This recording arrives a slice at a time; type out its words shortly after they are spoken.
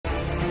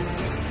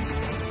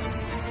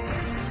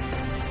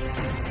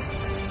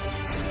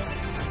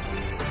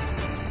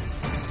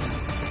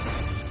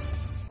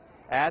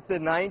At the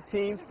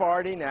 19th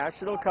Party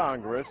National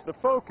Congress, the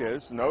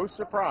focus, no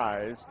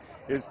surprise,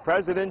 is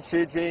President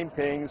Xi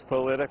Jinping's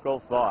political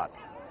thought.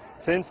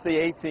 Since the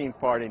 18th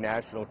Party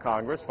National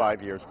Congress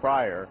 5 years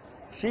prior,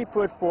 Xi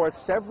put forth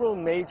several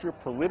major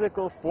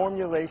political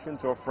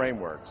formulations or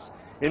frameworks,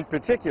 in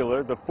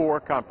particular the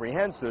 4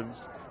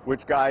 comprehensives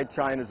which guide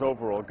China's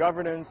overall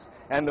governance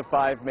and the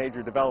 5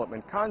 major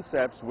development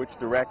concepts which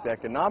direct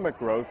economic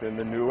growth in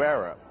the new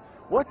era.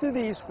 What do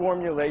these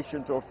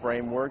formulations or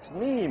frameworks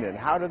mean, and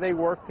how do they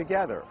work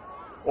together?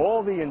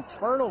 All the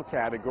internal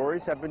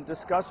categories have been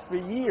discussed for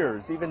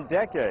years, even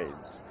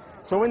decades.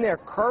 So in their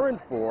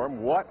current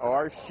form, what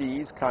are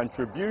Xi's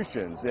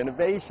contributions,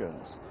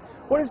 innovations?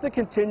 What is the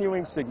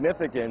continuing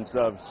significance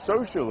of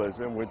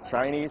socialism with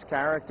Chinese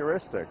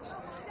characteristics?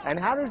 And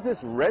how does this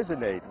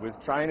resonate with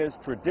China's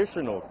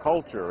traditional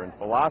culture and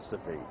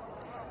philosophy?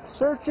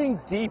 Searching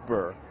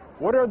deeper,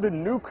 what are the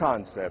new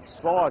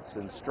concepts, thoughts,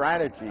 and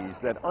strategies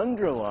that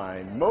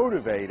underline,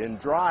 motivate, and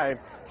drive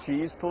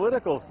Xi's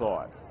political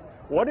thought?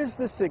 What is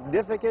the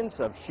significance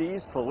of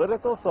Xi's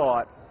political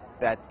thought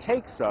that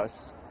takes us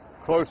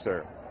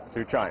closer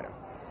to China?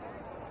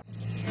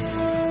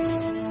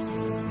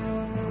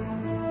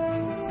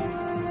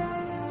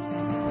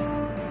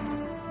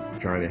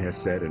 China has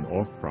set an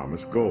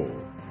oft-promised goal,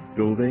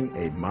 building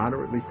a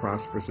moderately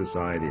prosperous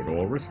society in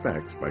all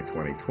respects by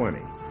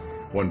 2020.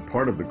 One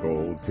part of the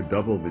goal is to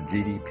double the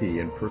GDP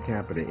and per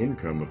capita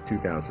income of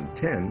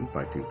 2010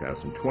 by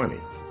 2020.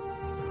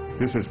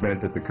 This has meant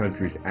that the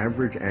country's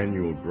average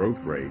annual growth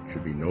rate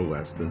should be no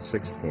less than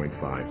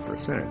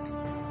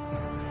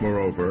 6.5%.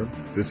 Moreover,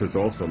 this has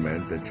also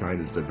meant that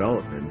China's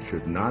development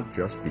should not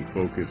just be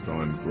focused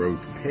on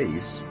growth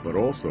pace, but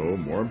also,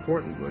 more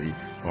importantly,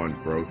 on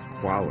growth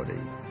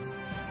quality.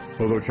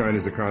 Although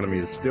China's economy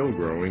is still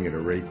growing at a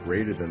rate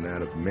greater than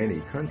that of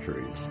many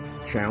countries,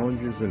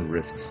 challenges and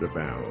risks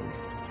abound.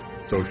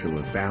 Social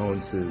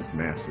imbalances,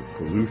 massive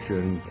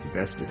pollution,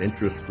 vested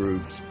interest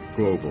groups,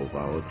 global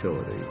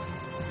volatility.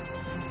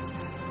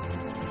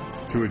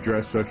 To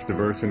address such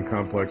diverse and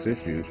complex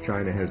issues,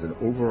 China has an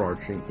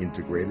overarching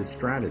integrated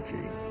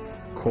strategy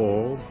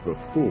called the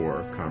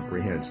 4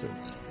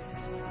 comprehensives.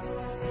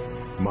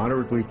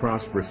 Moderately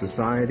prosperous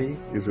society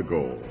is a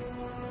goal.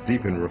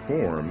 Deepened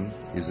reform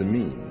is a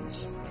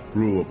means.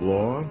 Rule of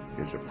law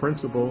is a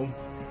principle.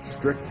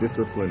 Strict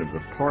discipline of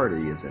the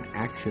party is an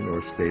action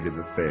or state of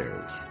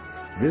affairs.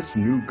 This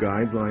new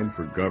guideline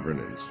for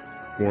governance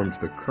forms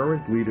the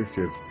current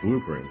leadership's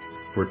blueprint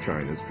for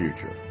China's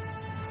future.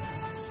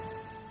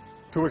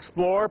 To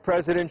explore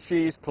President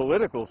Xi's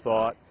political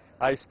thought,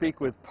 I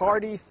speak with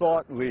party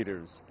thought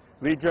leaders.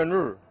 Li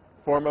Zhenru,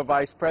 former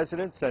Vice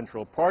President,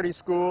 Central Party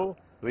School;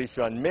 Li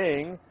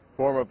Shunming,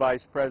 former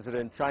Vice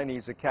President,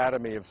 Chinese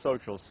Academy of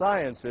Social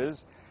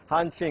Sciences;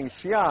 Hanqing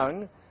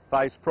Xiang,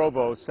 Vice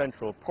Provost,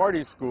 Central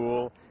Party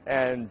School;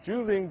 and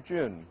Zhu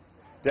Lingjun,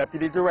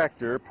 Deputy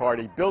Director,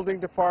 Party Building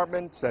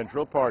Department,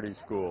 Central Party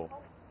School.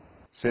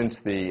 Since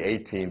the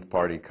 18th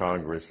Party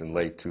Congress in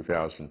late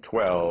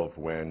 2012,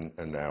 when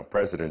now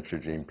President Xi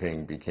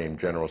Jinping became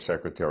General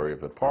Secretary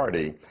of the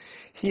party,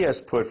 he has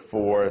put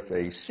forth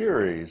a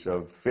series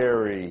of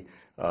very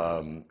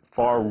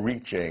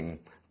far-reaching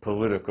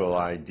political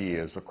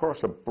ideas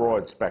across a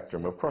broad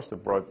spectrum, across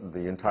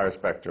the entire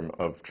spectrum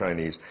of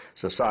Chinese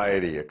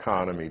society,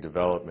 economy,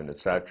 development,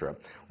 etc.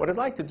 What I'd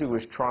like to do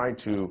is try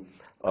to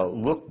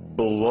look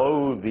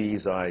below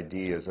these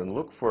ideas and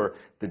look for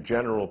the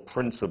general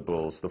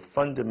principles, the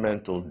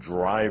fundamental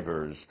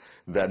drivers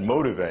that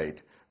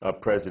motivate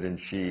President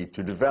Xi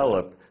to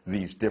develop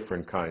these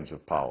different kinds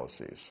of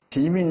policies.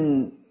 习近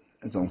平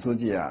总书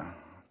记啊，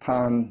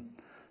他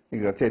那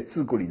个在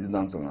治国理念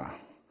当中啊，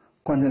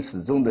贯彻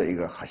始终的一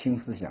个核心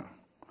思想，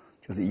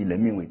就是以人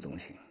民为中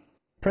心。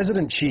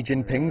 President Xi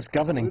Jinping's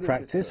governing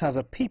practice has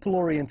a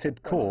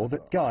people-oriented core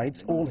that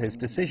guides all his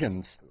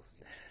decisions.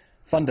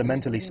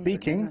 Fundamentally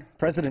speaking,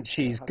 President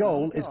Xi's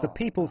goal is the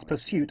people's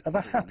pursuit of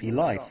a happy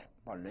life.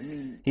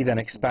 He then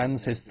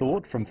expands his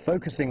thought from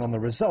focusing on the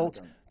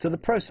result to the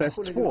process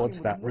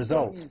towards that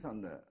result.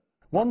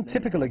 One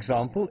typical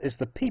example is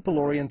the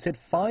people-oriented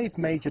 5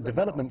 major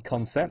development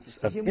concepts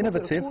of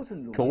innovative,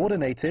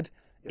 coordinated,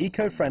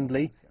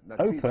 eco-friendly,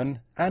 open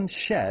and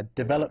shared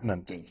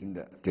development.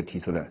 就提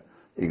出了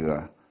一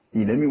个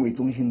以人民为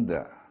中心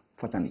的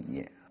发展理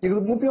念，一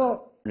个目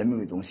标人民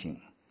为中心，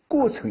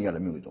过程要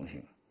人民为中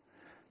心。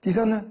第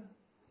三呢，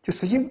就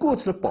实现过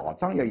程的保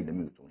障要以人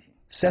民为中心。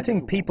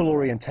 Setting people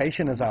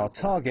orientation as our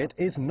target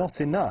is not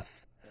enough.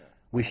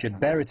 We should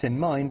bear it in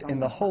mind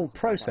in the whole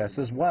process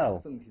as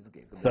well.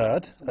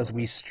 Third, as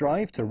we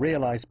strive to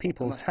realize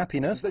people's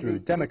happiness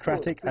through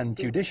democratic and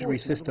judiciary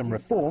system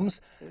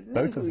reforms,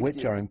 both of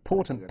which are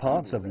important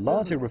parts of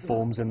larger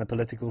reforms in the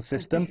political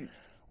system,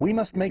 we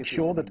must make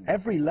sure that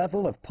every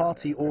level of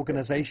party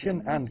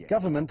organization and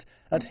government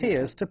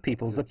adheres to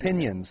people's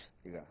opinions.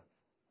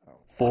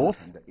 Fourth,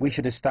 we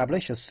should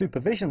establish a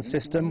supervision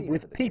system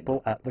with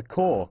people at the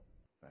core.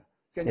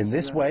 In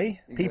this way,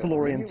 people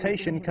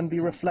orientation can be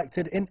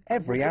reflected in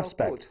every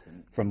aspect,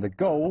 from the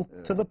goal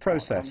to the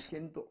process.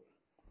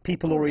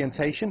 People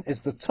orientation is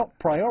the top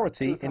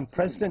priority in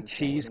President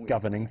Xi's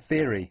governing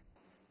theory.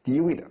 第一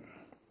位的，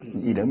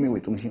以人民为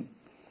中心。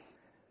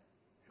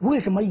为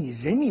什么以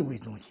人民为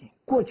中心？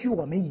过去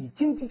我们以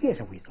经济建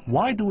设为中心。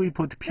 Why do we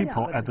put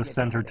people at the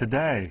center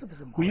today?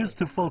 We used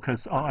to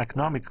focus on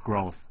economic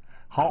growth.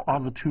 How are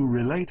the two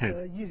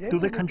related? Do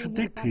they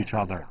contradict each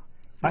other?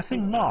 I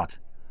think not.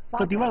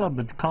 The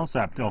development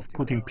concept of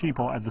putting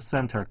people at the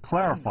center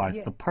clarifies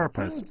the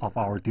purpose of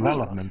our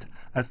development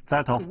as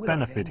that of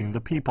benefiting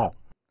the people,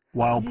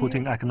 while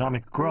putting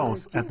economic growth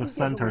at the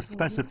center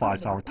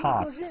specifies our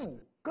tasks.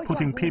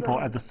 Putting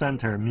people at the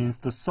center means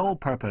the sole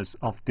purpose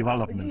of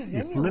development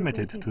is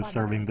limited to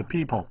serving the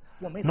people.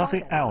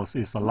 Nothing else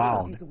is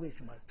allowed.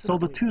 So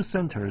the two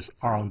centers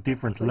are on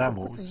different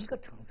levels.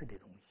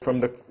 From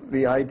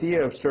the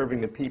idea of serving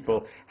the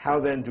people,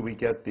 how then do we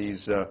get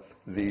these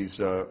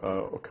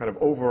kind of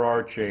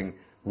overarching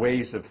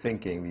ways of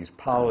thinking, these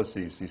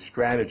policies, these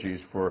strategies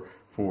for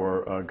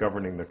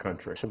governing the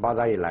country? 18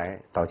大以来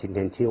到今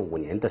天近5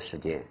年的时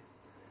间，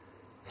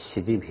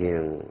习近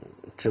平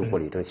治国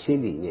理政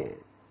新理念、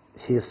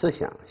新思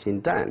想、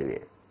新战略。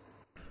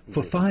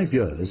 For 5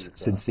 years,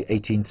 since the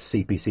 18th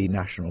CPC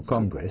National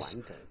Congress,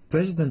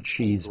 President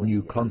Xi's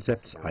new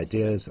concepts,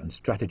 ideas and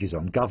strategies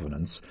on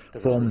governance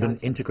formed an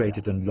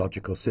integrated and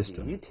logical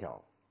system.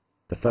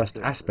 The first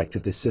aspect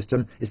of this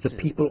system is the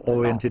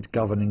people-oriented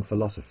governing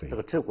philosophy. 这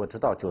个治国之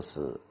道就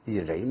是以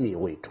人民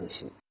为中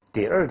心。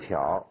第二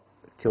条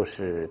就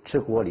是治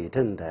国理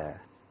政的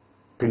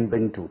根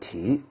本主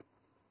题。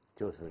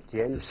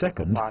 The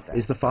second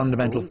is the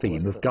fundamental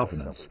theme of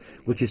governance,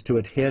 which is to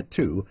adhere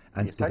to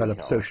and develop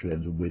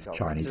socialism with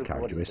Chinese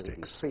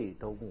characteristics.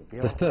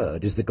 The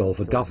third is the goal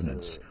for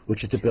governance,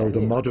 which is to build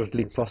a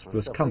moderately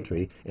prosperous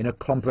country in a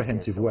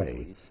comprehensive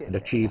way and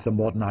achieve the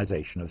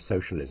modernization of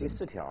socialism.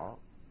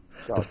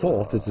 The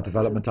fourth is the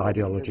development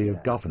ideology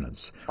of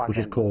governance, which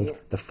is called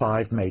the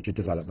 5 major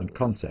development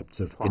concepts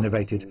of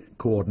innovated,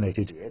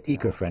 coordinated,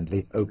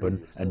 eco-friendly,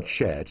 open and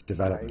shared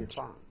development.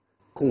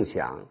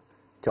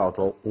 叫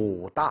做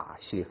5大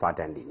系发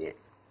展理念。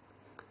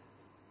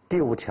第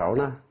5条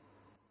呢，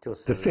就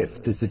是 The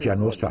fifth is the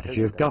general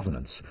strategy of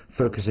governance,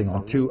 focusing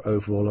on 2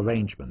 overall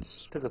arrangements.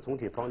 这个总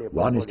体方略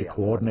One is to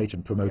coordinate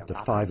and promote the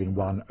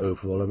 5-in-1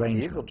 overall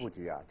一个 arrangement. 布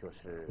局啊，就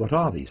是 What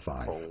are these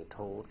 5? 统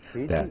筹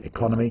推 They're 进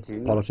economy,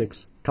 经济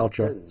politics,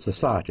 culture,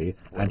 society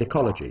and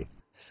ecology.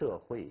 社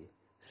会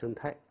生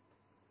态。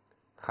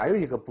还有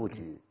一个布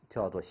局。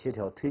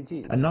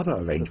 Another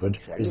arrangement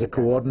is the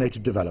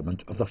coordinated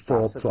development of the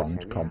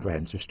 4-pronged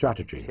comprehensive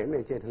strategy.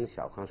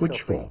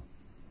 Which 4?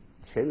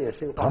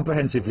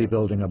 Comprehensively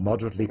building a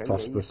moderately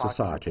prosperous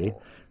society,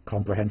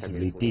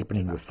 comprehensively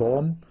deepening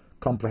reform,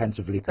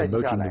 comprehensively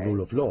promoting the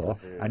rule of law,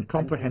 and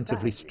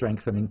comprehensively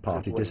strengthening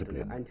party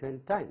discipline.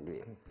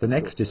 The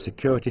next is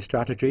security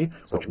strategy,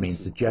 which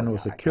means the general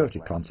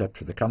security concept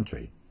for the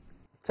country.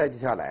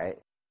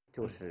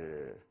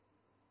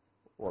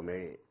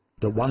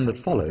 The one that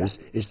follows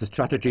is the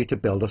strategy to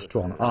build a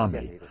strong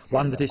army,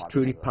 one that is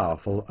truly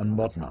powerful and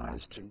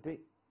modernized.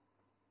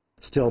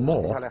 Still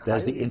more,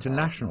 there's the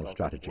international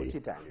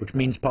strategy, which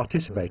means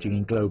participating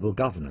in global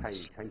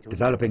governance,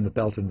 developing the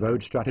Belt and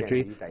Road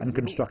strategy, and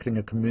constructing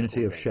a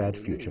community of shared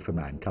future for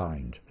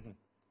mankind.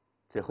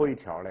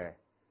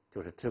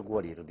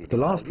 The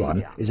last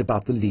one is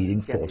about the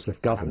leading force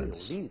of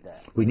governance.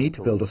 We need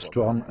to build a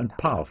strong and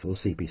powerful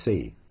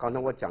CPC.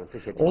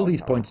 All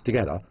these points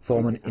together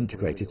form an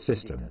integrated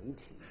system.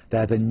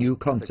 They're the new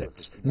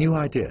concepts, new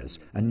ideas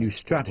and new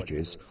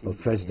strategies of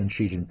President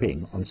Xi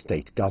Jinping on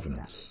state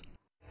governance.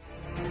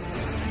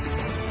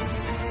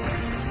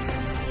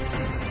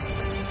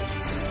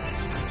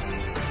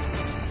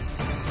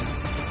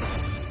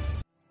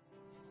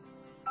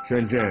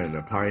 Shenzhen,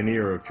 a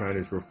pioneer of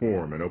China's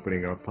reform and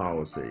opening up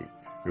policy.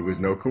 It was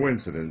no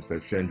coincidence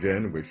that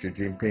Shenzhen was Xi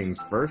Jinping's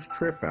first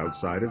trip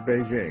outside of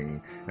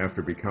Beijing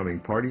after becoming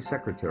party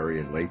secretary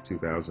in late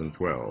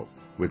 2012.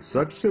 With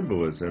such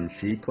symbolism,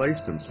 Xi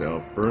placed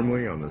himself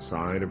firmly on the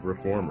side of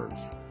reformers.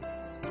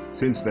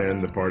 Since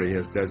then, the party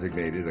has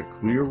designated a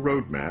clear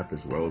roadmap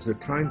as well as a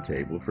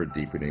timetable for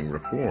deepening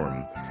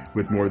reform,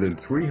 with more than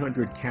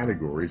 300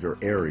 categories or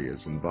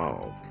areas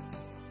involved.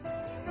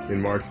 In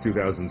March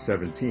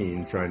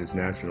 2017, China's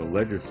national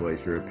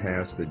legislature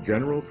passed the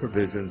general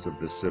provisions of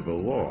the civil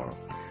law,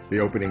 the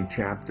opening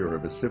chapter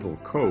of a civil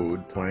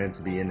code planned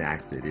to be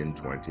enacted in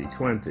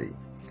 2020.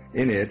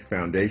 In it,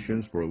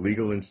 foundations for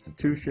legal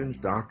institutions,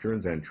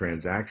 doctrines, and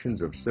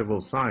transactions of civil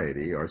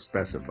society are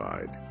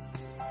specified.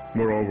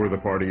 Moreover, the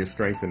party is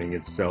strengthening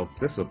its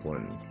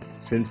self-discipline.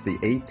 Since the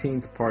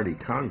 18th Party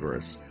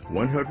Congress,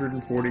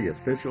 140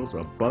 officials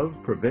above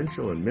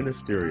provincial and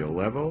ministerial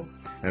level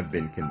have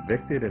been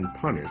convicted and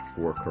punished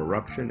for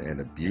corruption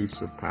and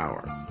abuse of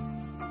power.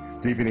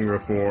 Deepening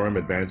reform,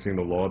 advancing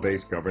the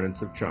law-based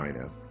governance of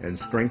China, and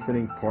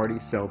strengthening party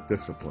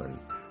self-discipline,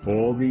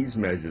 all these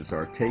measures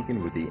are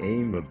taken with the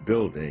aim of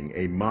building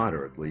a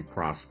moderately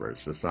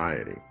prosperous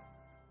society.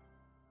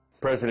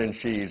 President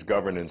Xi's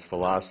governance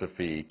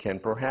philosophy can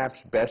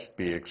perhaps best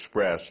be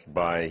expressed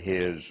by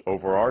his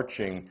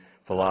overarching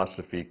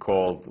philosophy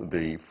called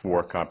the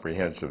Four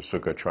Comprehensive,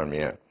 Sukha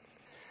Chunmian.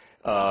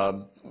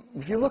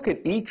 If you look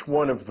at each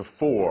one of the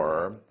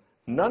four,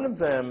 none of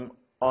them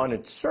on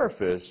its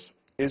surface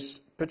is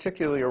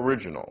particularly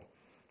original.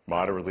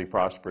 Moderately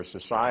prosperous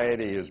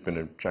society has been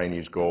a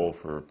Chinese goal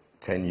for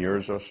 10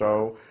 years or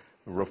so.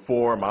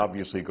 Reform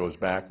obviously goes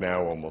back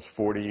now almost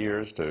 40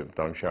 years to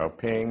Deng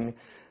Xiaoping.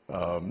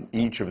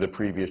 Each of the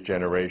previous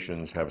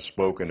generations have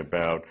spoken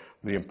about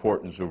the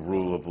importance of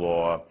rule of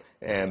law,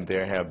 and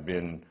there have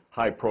been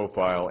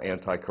high-profile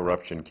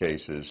anti-corruption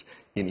cases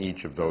in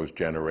each of those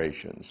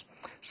generations.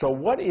 So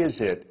what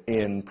is it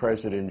in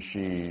President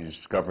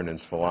Xi's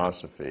governance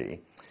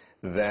philosophy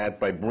that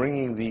by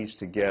bringing these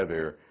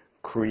together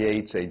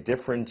creates a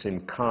difference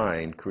in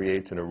kind,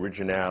 creates an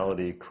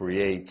originality,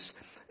 creates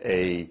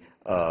a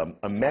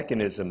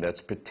mechanism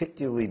that's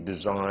particularly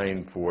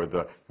designed for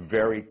the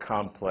very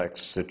complex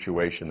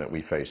situation that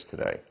we face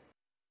today?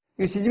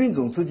 因为习近平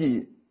总书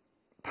记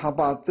他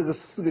把这个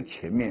4个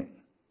全面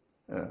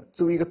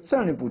作为一个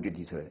战略布局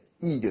提出来，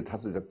意义就是它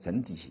是一个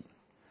整体性、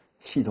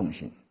系统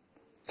性、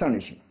战略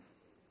性。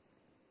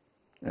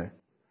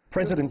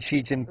President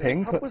Xi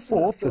Jinping put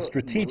forth the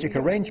strategic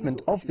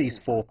arrangement of these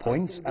 4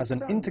 points as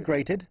an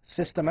integrated,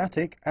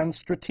 systematic and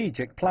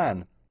strategic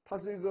plan.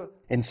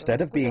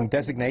 Instead of being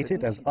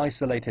designated as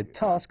isolated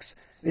tasks,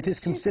 it is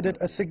considered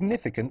a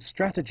significant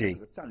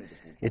strategy.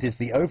 It is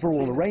the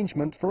overall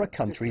arrangement for a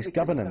country's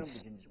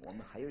governance.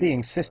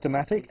 Being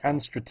systematic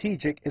and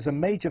strategic is a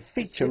major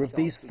feature of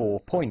these 4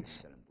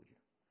 points.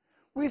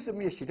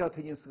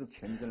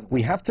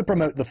 We have to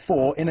promote the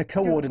 4 in a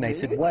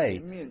coordinated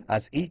way,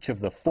 as each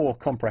of the 4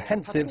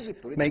 comprehensives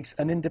makes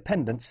an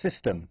independent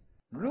system.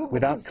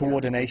 Without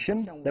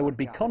coordination, there would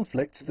be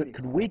conflicts that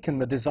could weaken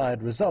the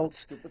desired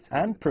results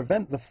and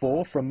prevent the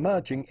 4 from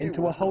merging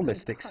into a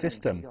holistic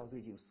system.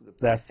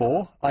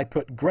 Therefore, I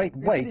put great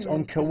weight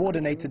on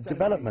coordinated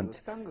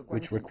development,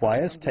 which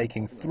requires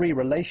taking 3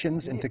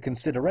 relations into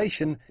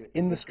consideration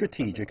in the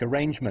strategic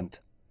arrangement.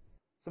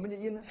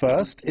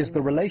 First is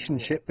the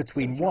relationship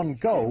between 1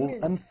 goal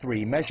and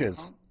 3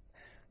 measures.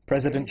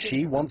 President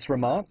Xi once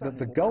remarked that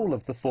the goal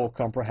of the 4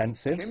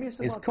 comprehensives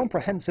is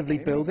comprehensively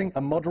building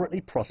a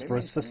moderately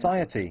prosperous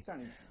society,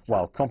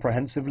 while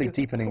comprehensively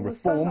deepening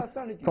reform,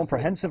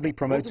 comprehensively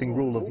promoting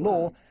rule of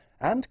law,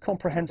 and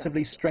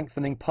comprehensively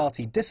strengthening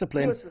party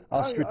discipline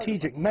are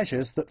strategic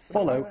measures that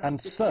follow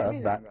and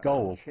serve that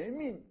goal.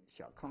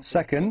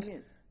 Second,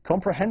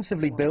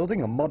 comprehensively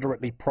building a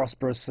moderately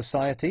prosperous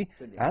society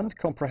and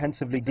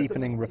comprehensively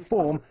deepening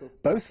reform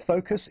both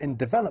focus in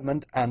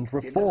development and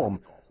reform,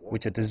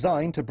 which are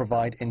designed to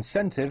provide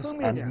incentives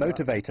and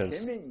motivators.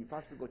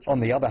 On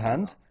the other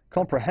hand,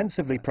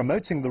 comprehensively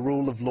promoting the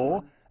rule of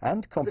law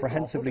and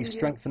comprehensively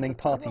strengthening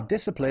party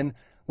discipline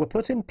were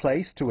put in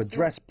place to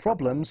address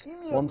problems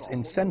once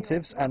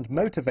incentives and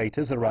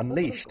motivators are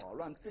unleashed.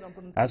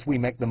 As we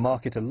make the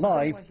market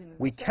alive,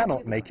 we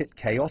cannot make it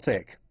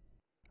chaotic.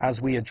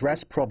 As we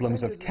address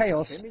problems of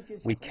chaos,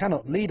 we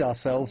cannot lead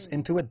ourselves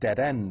into a dead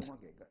end.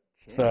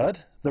 Third,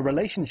 the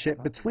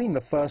relationship between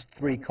the first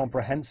 3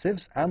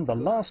 comprehensives and the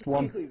last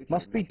one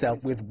must be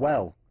dealt with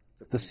well.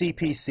 The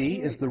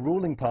CPC is the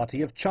ruling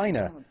party of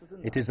China.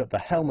 It is at the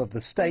helm of the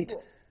state,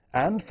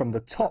 and from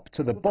the top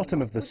to the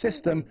bottom of the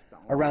system,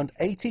 around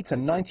 80 to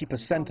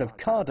 90% of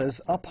cadres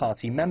are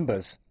party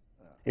members.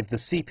 If the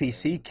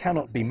CPC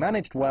cannot be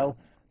managed well,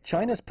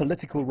 China's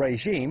political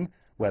regime,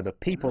 where the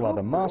people are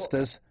the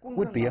masters,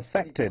 would be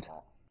affected.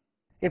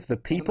 If the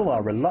people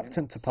are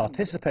reluctant to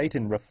participate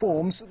in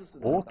reforms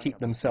or keep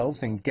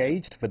themselves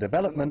engaged for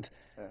development,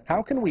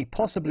 how can we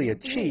possibly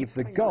achieve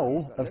the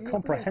goal of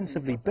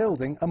comprehensively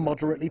building a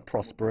moderately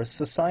prosperous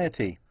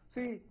society?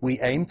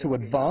 We aim to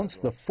advance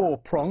the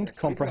 4-pronged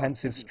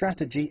comprehensive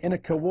strategy in a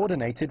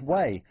coordinated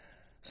way,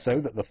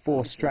 so that the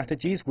 4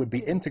 strategies would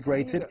be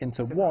integrated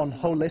into one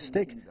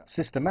holistic,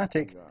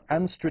 systematic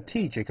and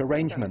strategic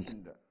arrangement.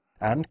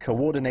 And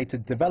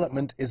coordinated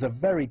development is a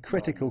very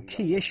critical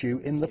key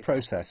issue in the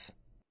process.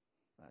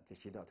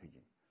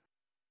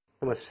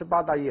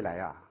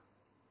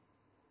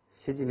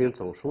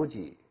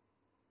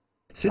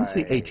 Since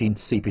the 18th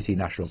CPC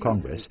National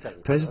Congress,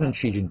 President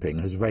Xi Jinping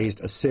has raised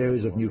a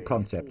series of new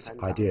concepts,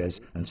 ideas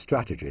and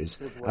strategies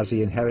as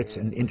he inherits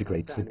and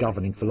integrates the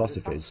governing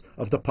philosophies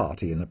of the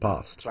party in the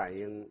past.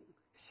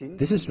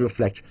 This is to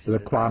reflect the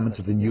requirements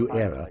of the new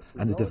era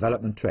and the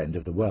development trend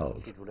of the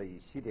world.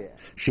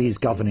 Xi's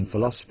governing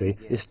philosophy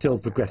is still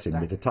progressing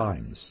with the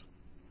times.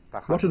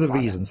 What are the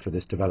reasons for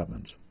this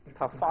development?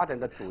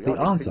 The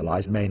answer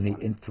lies mainly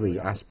in 3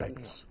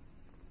 aspects.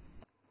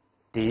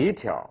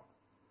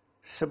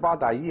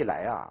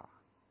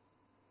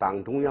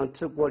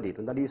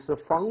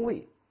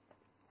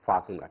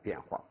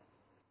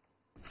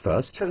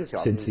 First,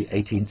 since the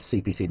 18th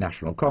CPC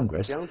National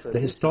Congress, the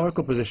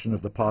historical position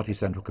of the Party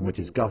Central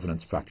Committee's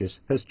governance practice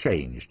has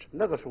changed.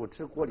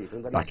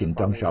 Back in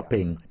Deng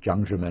Xiaoping,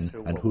 Jiang Zemin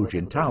and Hu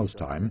Jintao's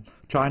time,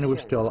 China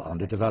was still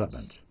under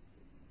development.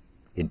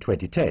 In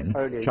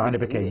 2010, China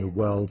became the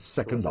world's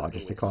second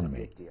largest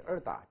economy.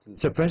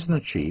 So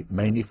President Xi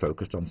mainly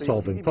focused on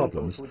solving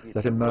problems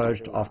that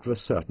emerged after a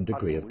certain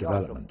degree of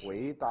development.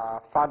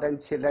 发展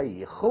起来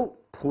以后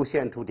凸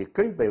显出的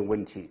根本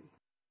问题。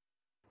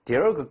第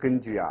二个根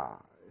据啊，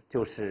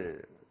就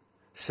是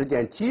实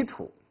践基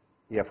础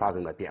也发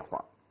生了变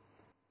化。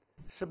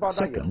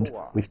 Second,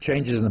 with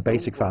changes in the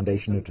basic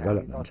foundation of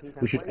development,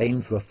 we should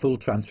aim for a full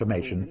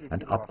transformation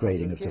and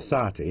upgrading of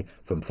society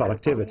from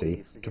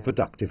productivity to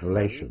productive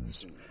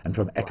relations, and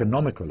from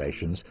economic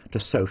relations to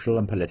social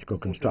and political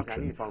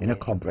construction in a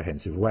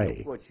comprehensive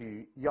way.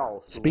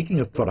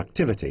 Speaking of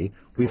productivity,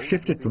 we've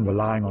shifted from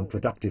relying on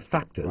productive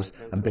factors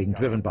and being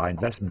driven by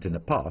investment in the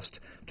past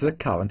to the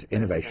current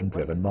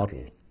innovation-driven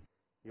model.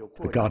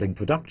 Regarding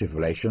productive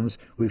relations,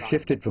 we've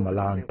shifted from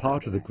allowing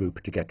part of the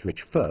group to get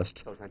rich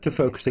first to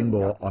focusing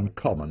more on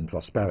common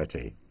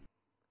prosperity.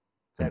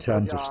 In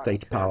terms of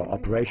state power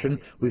operation,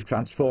 we've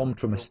transformed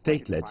from a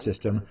state-led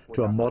system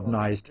to a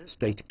modernized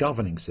state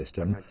governing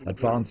system,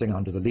 advancing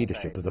under the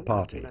leadership of the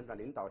party.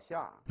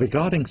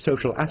 Regarding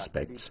social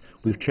aspects,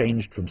 we've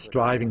changed from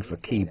striving for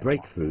key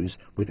breakthroughs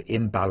with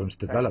imbalanced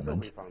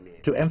development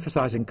to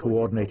emphasizing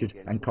coordinated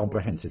and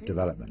comprehensive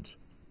development.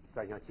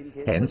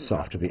 Hence,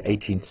 after the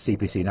 18th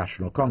CPC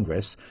National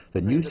Congress,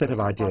 the new set of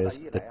ideas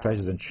that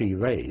President Xi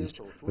raised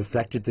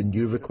reflected the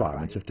new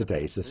requirements of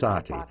today's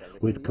society,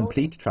 with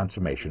complete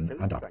transformation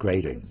and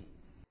upgrading.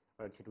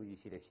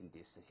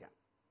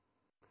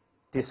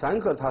 第三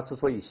个，它之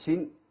所以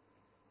新，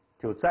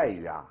就在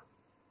于啊，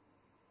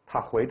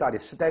它回答的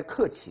时代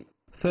课题。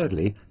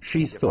 Thirdly,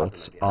 Xi's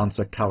thoughts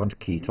answer current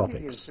key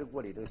topics.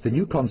 The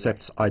new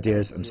concepts,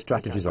 ideas and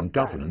strategies on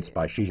governance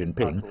by Xi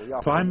Jinping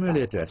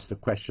primarily address the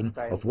question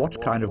of what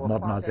kind of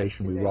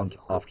modernization we want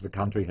after the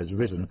country has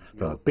risen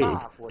from a big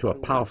to a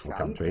powerful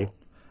country,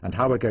 and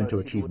how we're going to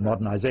achieve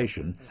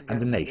modernization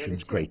and the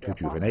nation's great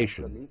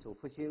rejuvenation.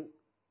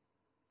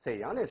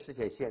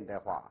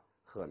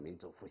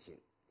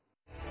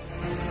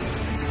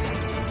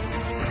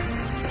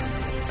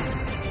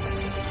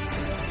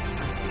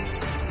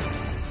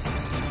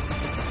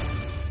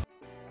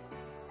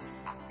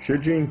 Xi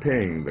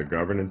Jinping, The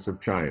Governance of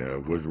China,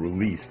 was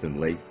released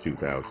in late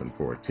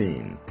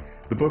 2014.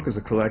 The book is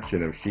a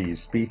collection of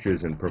Xi's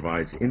speeches and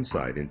provides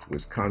insight into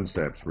his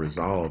concepts,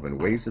 resolve, and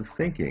ways of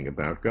thinking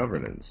about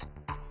governance.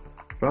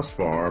 Thus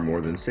far, more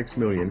than 6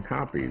 million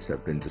copies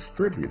have been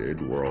distributed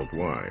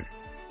worldwide.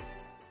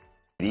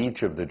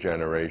 Each of the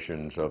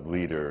generations of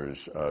leaders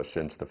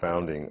since the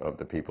founding of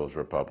the People's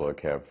Republic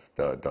have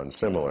done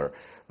similar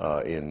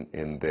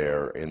in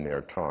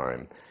their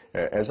time.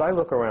 As I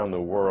look around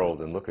the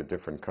world and look at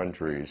different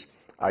countries,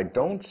 I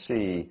don't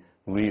see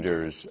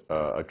leaders,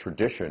 a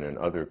tradition in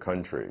other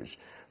countries,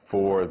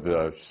 for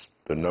the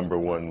number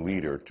one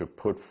leader to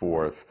put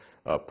forth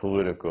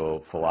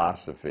political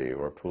philosophy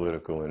or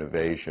political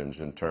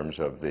innovations in terms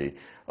of the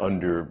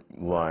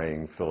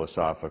underlying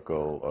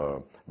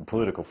philosophical,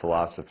 political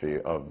philosophy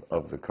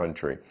of the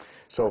country.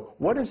 So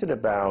what is it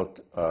about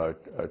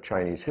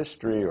Chinese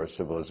history or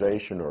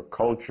civilization or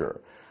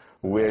culture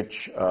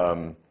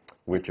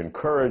which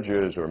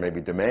encourages or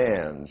maybe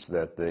demands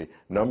that the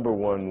number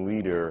one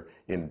leader,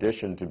 in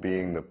addition to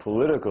being the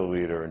political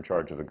leader in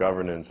charge of the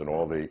governance and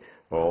all the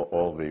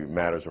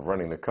matters of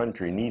running the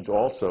country, needs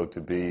also to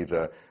be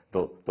the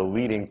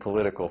leading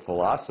political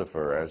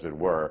philosopher, as it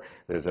were?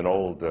 There's an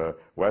old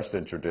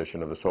Western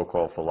tradition of the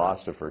so-called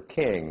philosopher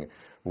king,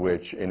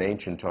 which in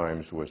ancient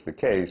times was the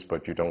case,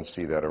 but you don't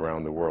see that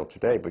around the world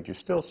today, but you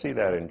still see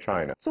that in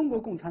China.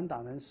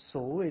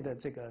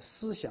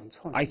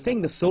 I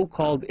think the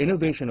so-called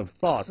innovation of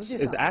thoughts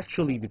is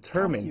actually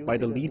determined by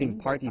the leading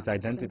party's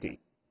identity.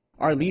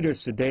 Our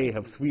leaders today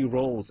have three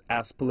roles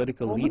as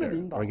political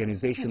leader,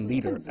 organization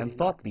leader, and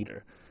thought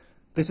leader.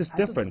 This is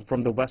different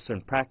from the Western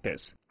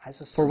practice.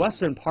 For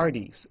Western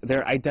parties,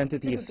 their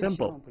identity is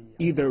simple,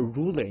 either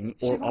ruling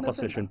or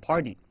opposition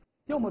party.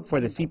 For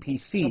the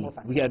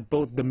CPC, we had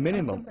both the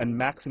minimum and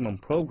maximum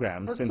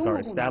programs since our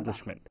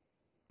establishment.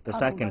 The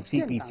second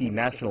CPC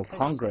National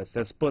Congress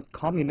has put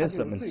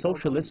communism and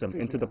socialism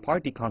into the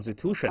party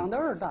constitution,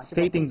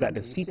 stating that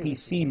the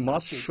CPC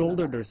must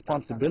shoulder the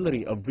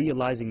responsibility of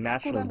realizing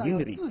national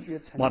unity,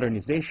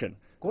 modernization,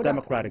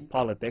 democratic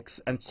politics,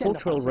 and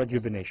cultural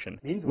rejuvenation,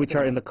 which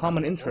are in the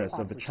common interest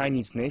of the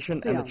Chinese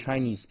nation and the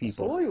Chinese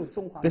people.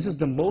 This is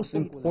the most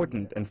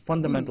important and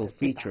fundamental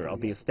feature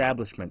of the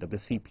establishment of the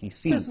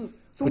CPC,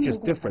 which is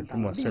different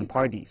from Western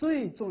parties.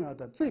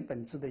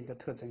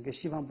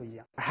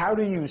 How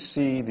do you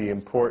see the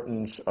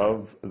importance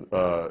of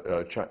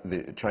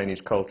the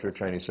Chinese culture,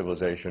 Chinese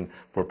civilization,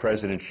 for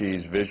President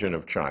Xi's vision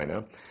of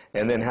China?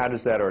 And then how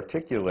does that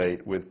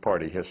articulate with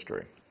party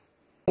history?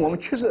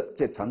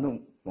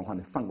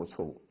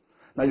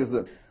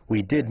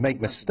 We did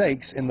make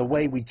mistakes in the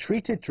way we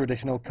treated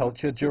traditional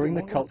culture during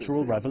the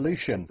Cultural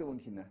Revolution.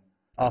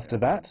 After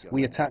that,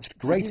 we attached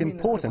great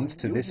importance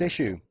to this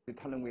issue.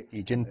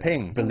 Xi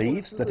Jinping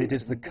believes that it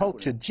is the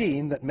culture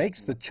gene that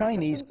makes the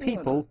Chinese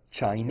people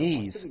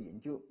Chinese.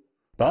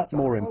 But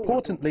more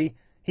importantly,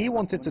 He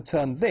wanted to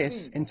turn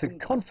this into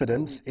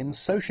confidence in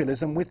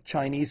socialism with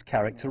Chinese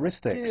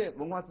characteristics.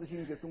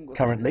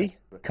 Currently,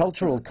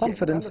 cultural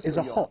confidence is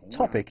a hot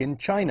topic in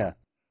China.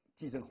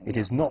 It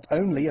is not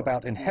only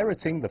about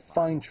inheriting the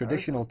fine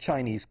traditional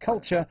Chinese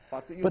culture,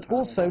 but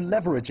also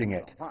leveraging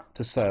it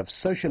to serve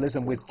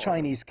socialism with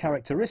Chinese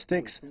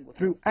characteristics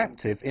through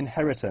active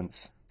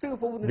inheritance.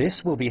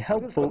 This will be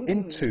helpful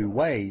in two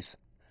ways.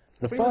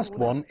 The first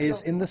one is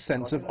in the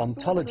sense of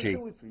ontology.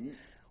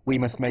 We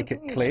must make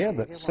it clear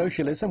that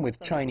socialism with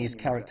Chinese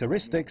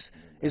characteristics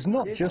is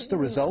not just a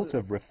result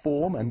of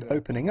reform and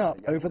opening up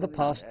over the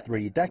past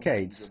 3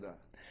 decades.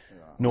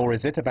 Nor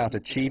is it about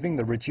achieving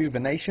the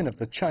rejuvenation of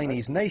the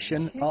Chinese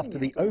nation after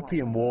the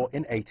Opium War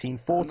in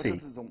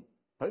 1840.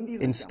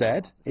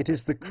 Instead, it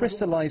is the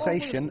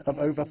crystallization of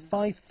over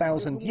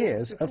 5,000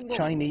 years of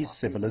Chinese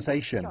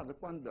civilization.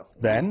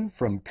 Then,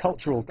 from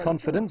cultural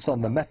confidence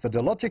on the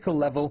methodological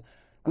level,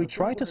 we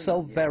try to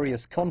solve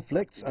various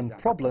conflicts and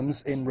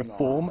problems in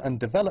reform and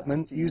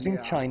development using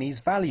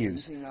Chinese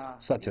values,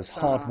 such as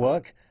hard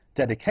work,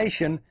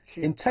 dedication,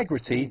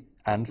 integrity,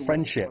 and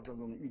friendship.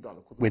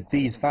 With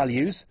these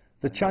values,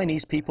 the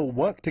Chinese people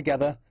work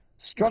together,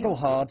 struggle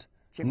hard,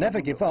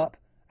 never give up,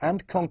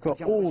 and conquer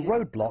all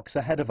roadblocks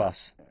ahead of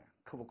us.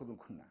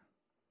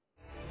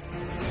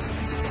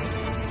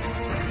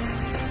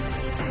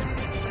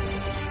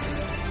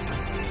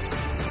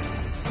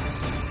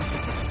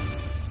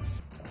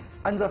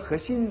 按照核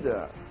心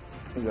的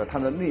它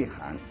的内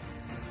涵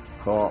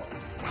和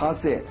它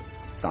在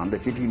党的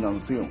决定当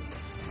中作用，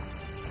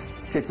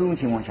在这种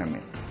情况下面，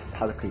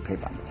它是可以拍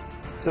板的。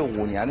这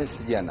5年的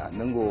时间呢，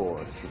能够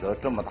取得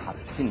这么大的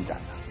进展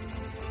呢，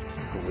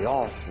主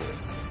要是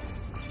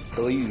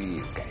得益于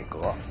改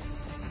革。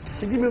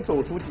习近平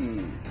总书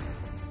记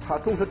他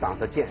重视党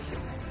的建设，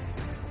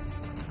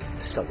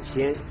首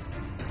先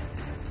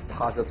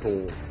他是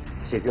从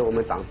解决我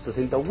们党自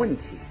身的问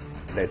题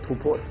来突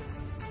破的。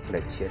 来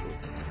切入，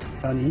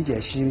要理解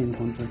习近平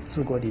同志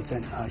治国理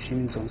政习近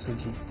平总书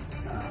记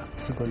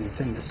治国理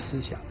政的思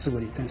想，治国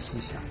理政思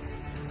想，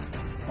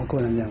我个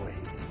人认为，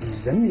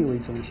以人民为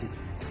中心，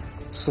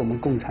是我们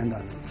共产党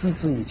人孜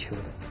孜以求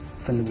的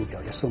奋斗目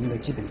标，也是我们的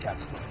基本价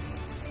值观。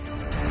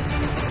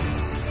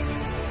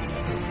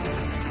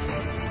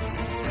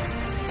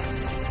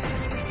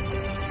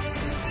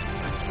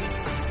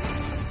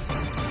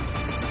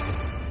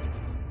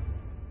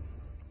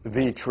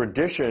 The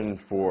tradition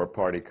for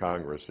party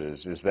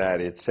congresses is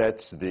that it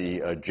sets the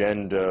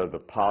agenda, the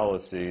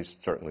policies,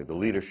 certainly the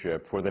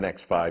leadership, for the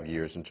next 5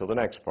 years until the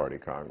next party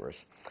congress.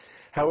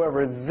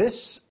 However,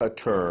 this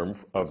term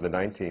of the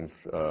 19th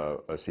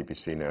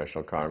CPC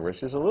National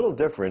Congress is a little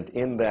different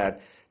in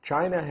that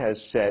China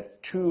has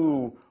set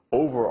 2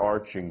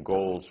 overarching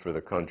goals for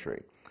the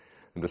country,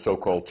 the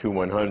so-called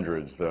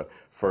 2-100s, the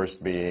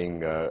first being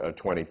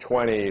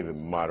 2020, the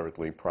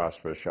moderately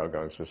prosperous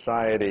Shaogang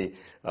society.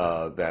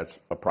 That's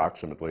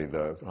approximately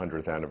the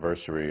 100th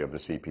anniversary of the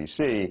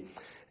CPC.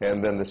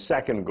 And then the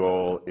second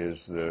goal is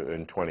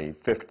in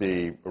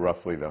 2050,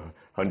 roughly the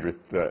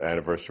 100th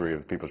anniversary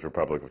of the People's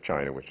Republic of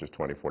China, which is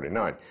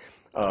 2049.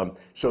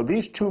 So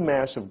these 2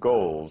 massive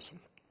goals,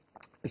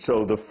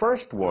 so the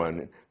first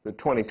one, the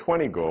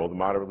 2020 goal, the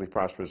moderately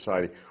prosperous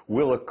society,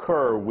 will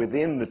occur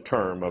within the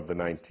term of the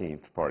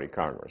 19th Party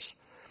Congress.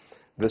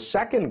 The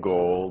second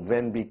goal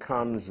then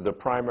becomes the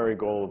primary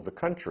goal of the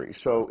country.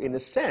 So in a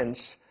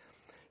sense,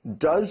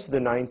 does the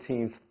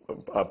 19th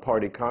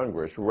Party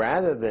Congress,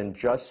 rather than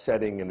just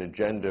setting an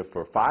agenda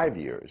for 5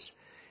 years,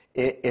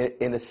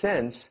 in a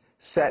sense,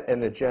 set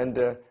an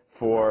agenda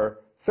for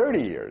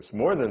 30 years,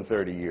 more than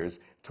 30 years,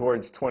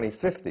 towards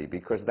 2050,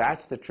 because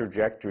that's the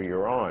trajectory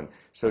you're on.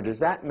 So does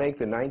that make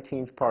the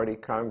 19th Party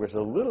Congress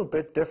a little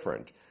bit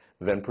different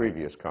than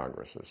previous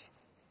Congresses?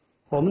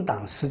 我们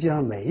党实际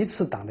上每一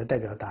次党的代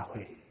表大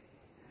会，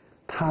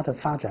它的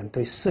发展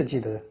对设计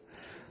的，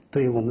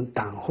对我们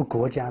党和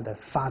国家的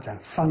发展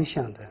方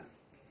向的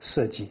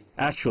设计。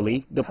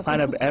Actually, the plan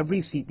of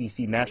every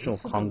CPC National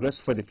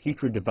Congress for the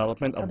future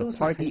development of the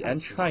party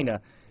and China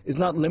is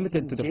not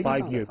limited to the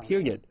 5-year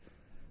period.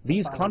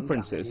 These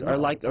conferences are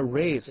like a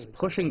race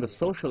pushing the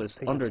socialist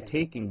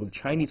undertaking with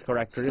Chinese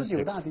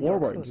characteristics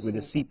forward with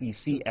the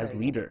CPC as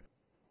leader.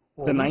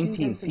 The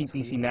 19th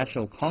CPC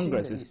National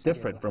Congress is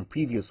different from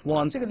previous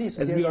ones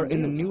as we are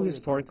in a new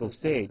historical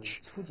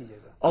stage.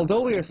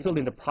 Although we are still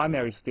in the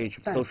primary stage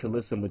of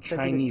socialism with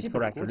Chinese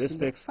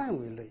characteristics,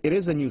 it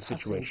is a new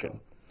situation.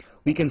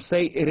 We can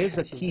say it is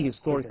a key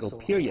historical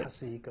period.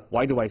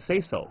 Why do I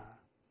say so?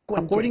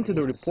 According to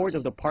the report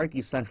of the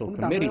party's Central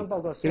Committee,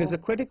 it is a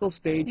critical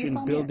stage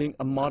in building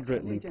a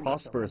moderately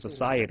prosperous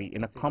society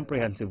in a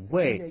comprehensive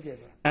way,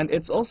 and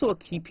it's also a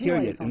key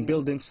period in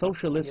building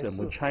socialism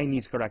with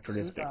Chinese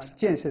characteristics.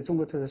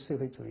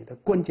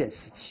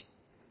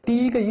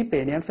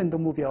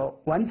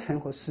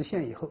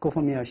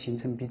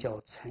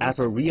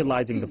 After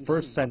realizing the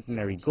first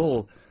centenary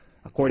goal,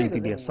 according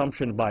to the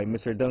assumption by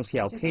Mr. Deng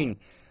Xiaoping,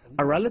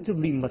 A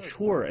relatively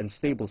mature and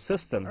stable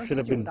system should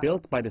have been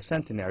built by the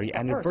centenary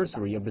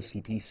anniversary of the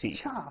CPC.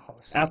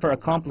 After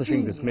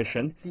accomplishing this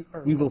mission,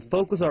 we will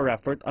focus our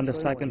effort on the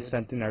second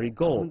centenary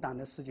goal.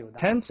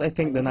 Hence, I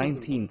think the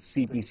 19th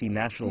CPC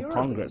National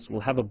Congress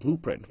will have a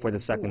blueprint for the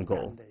second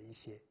goal.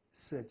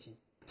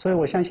 所以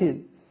我相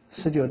信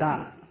19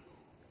大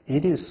一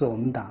定是我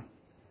们党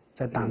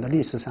在党的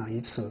历史上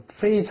一次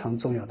非常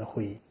重要的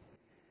会议。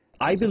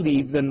 I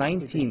believe the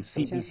 19th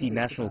CPC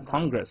National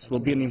Congress will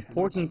be an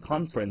important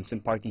conference in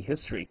party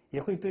history.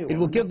 It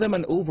will give them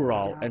an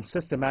overall and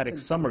systematic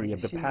summary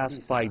of the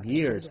past 5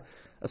 years,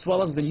 as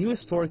well as the new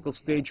historical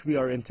stage we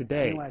are in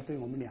today.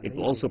 It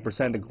will also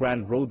present a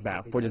grand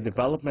roadmap for the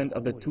development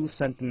of the two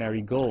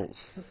centenary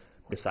goals.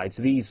 Besides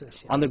these,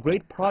 on the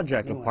great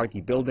project of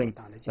party building,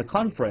 the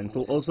conference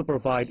will also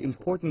provide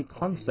important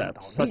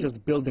concepts such as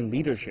building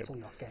leadership.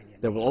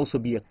 There will also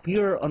be a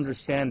clearer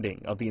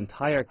understanding of the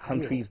entire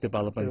country's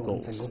development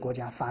goals.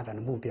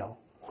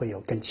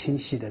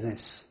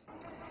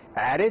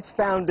 At its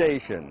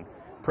foundation,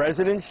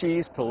 President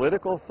Xi's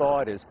political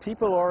thought is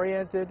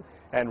people-oriented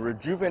and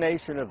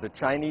rejuvenation of the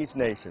Chinese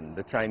nation,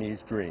 the Chinese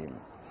dream.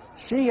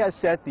 Xi has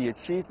set the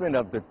achievement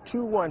of the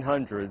two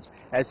 100s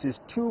as his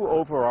two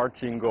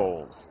overarching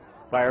goals.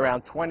 By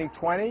around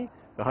 2020,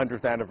 the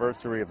 100th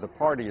anniversary of the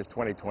party is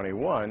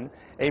 2021,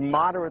 a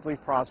moderately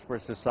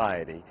prosperous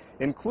society,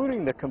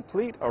 including the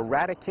complete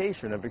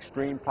eradication of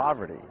extreme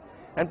poverty.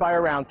 And by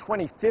around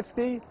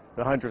 2050,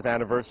 the 100th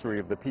anniversary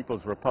of the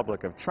People's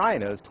Republic of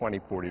China is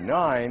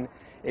 2049,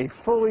 a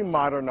fully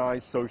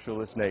modernized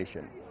socialist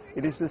nation.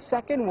 It is the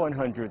second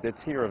 100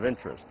 that's here of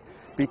interest,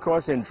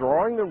 because in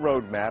drawing the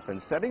roadmap and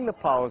setting the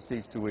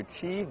policies to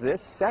achieve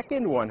this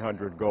second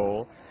 100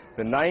 goal,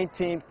 the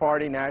 19th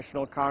Party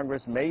National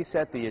Congress may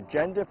set the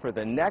agenda for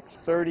the next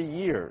 30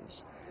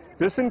 years.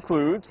 This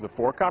includes the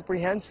 4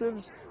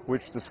 comprehensives,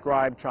 which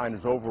describe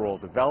China's overall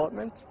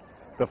development,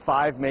 the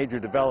 5 major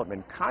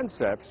development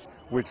concepts,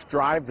 which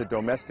drive the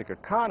domestic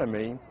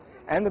economy,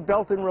 and the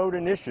Belt and Road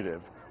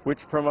Initiative, which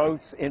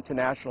promotes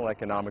international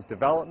economic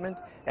development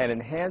and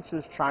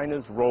enhances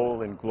China's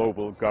role in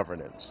global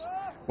governance.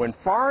 When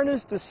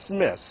foreigners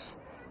dismiss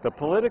the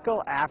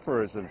political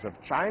aphorisms of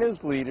China's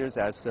leaders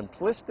as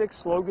simplistic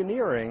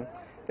sloganeering,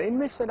 they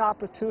miss an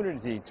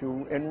opportunity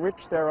to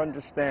enrich their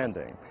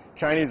understanding.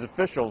 Chinese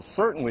officials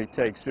certainly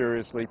take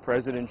seriously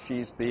President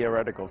Xi's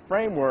theoretical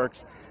frameworks.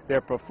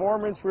 Their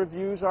performance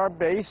reviews are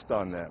based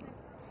on them.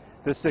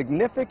 The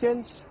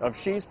significance of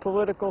Xi's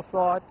political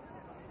thought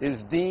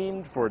is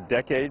deemed for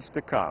decades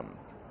to come.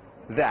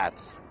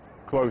 That's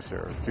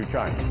closer to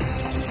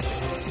China.